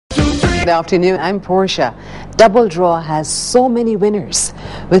Good afternoon, I'm Portia. Double Draw has so many winners,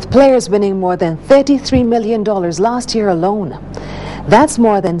 with players winning more than $33 million last year alone. That's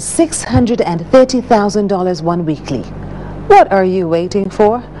more than $630,000 won weekly. What are you waiting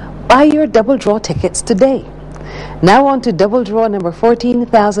for? Buy your Double Draw tickets today. Now on to Double Draw number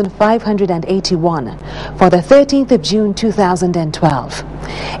 14,581 for the 13th of June 2012.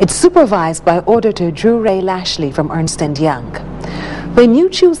 It's supervised by Auditor Drew Ray Lashley from Ernst & Young. When you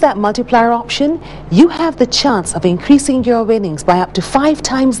choose that multiplier option, you have the chance of increasing your winnings by up to 5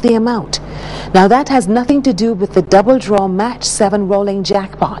 times the amount. Now that has nothing to do with the Double Draw Match 7 rolling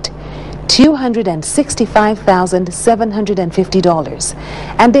jackpot, $265,750,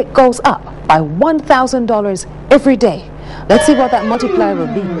 and it goes up by $1,000 every day. Let's see what that multiplier will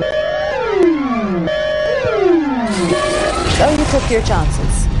be. So you took your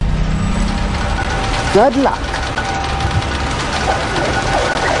chances. Good luck.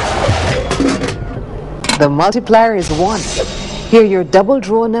 The multiplier is 1. Here are your Double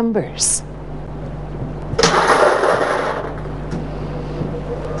Draw numbers.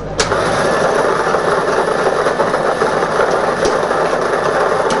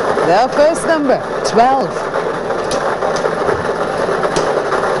 The first number, 12.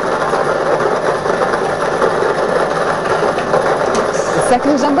 The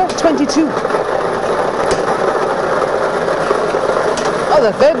second number, 22. Oh,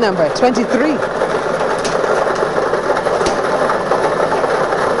 the third number, 23.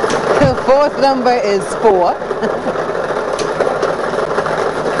 The fourth number is 4.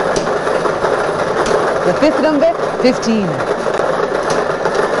 The fifth number, 15.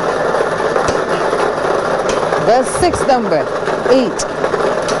 The sixth number, 8.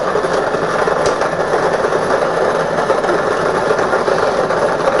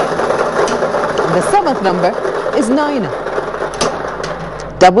 The seventh number is 9.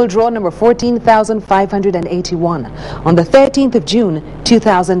 Double Draw number 14,581 on the 13th of June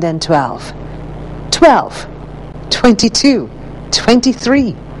 2012. 12, 22,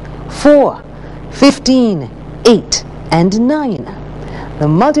 23, 4, 15, 8, and 9. The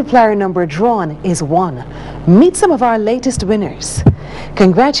multiplier number drawn is 1. Meet some of our latest winners.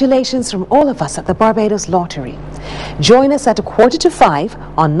 Congratulations from all of us at the Barbados Lottery. Join us at 4:45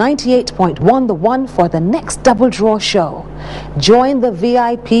 on 98.1 The One for the next Double Draw show. Join the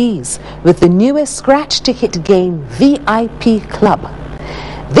VIPs with the newest scratch ticket game, VIP Club.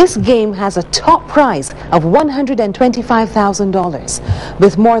 This game has a top prize of $125,000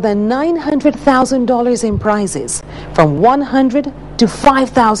 with more than $900,000 in prizes from $100 to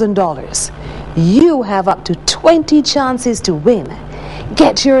 $5,000. You have up to 20 chances to win.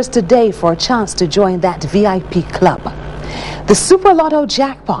 Get yours today for a chance to join that VIP club. The Super Lotto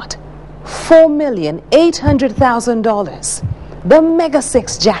jackpot, $4,800,000. The Mega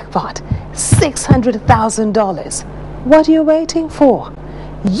 6 jackpot, $600,000. What are you waiting for?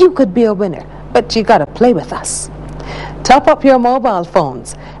 You could be a winner, but you gotta play with us. Top up your mobile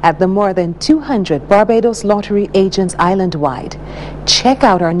phones at the more than 200 Barbados Lottery agents island-wide. Check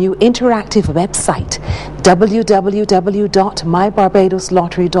out our new interactive website,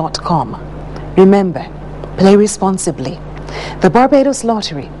 www.mybarbadoslottery.com. Remember, play responsibly. The Barbados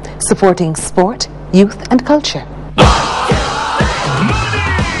Lottery, supporting sport, youth and culture.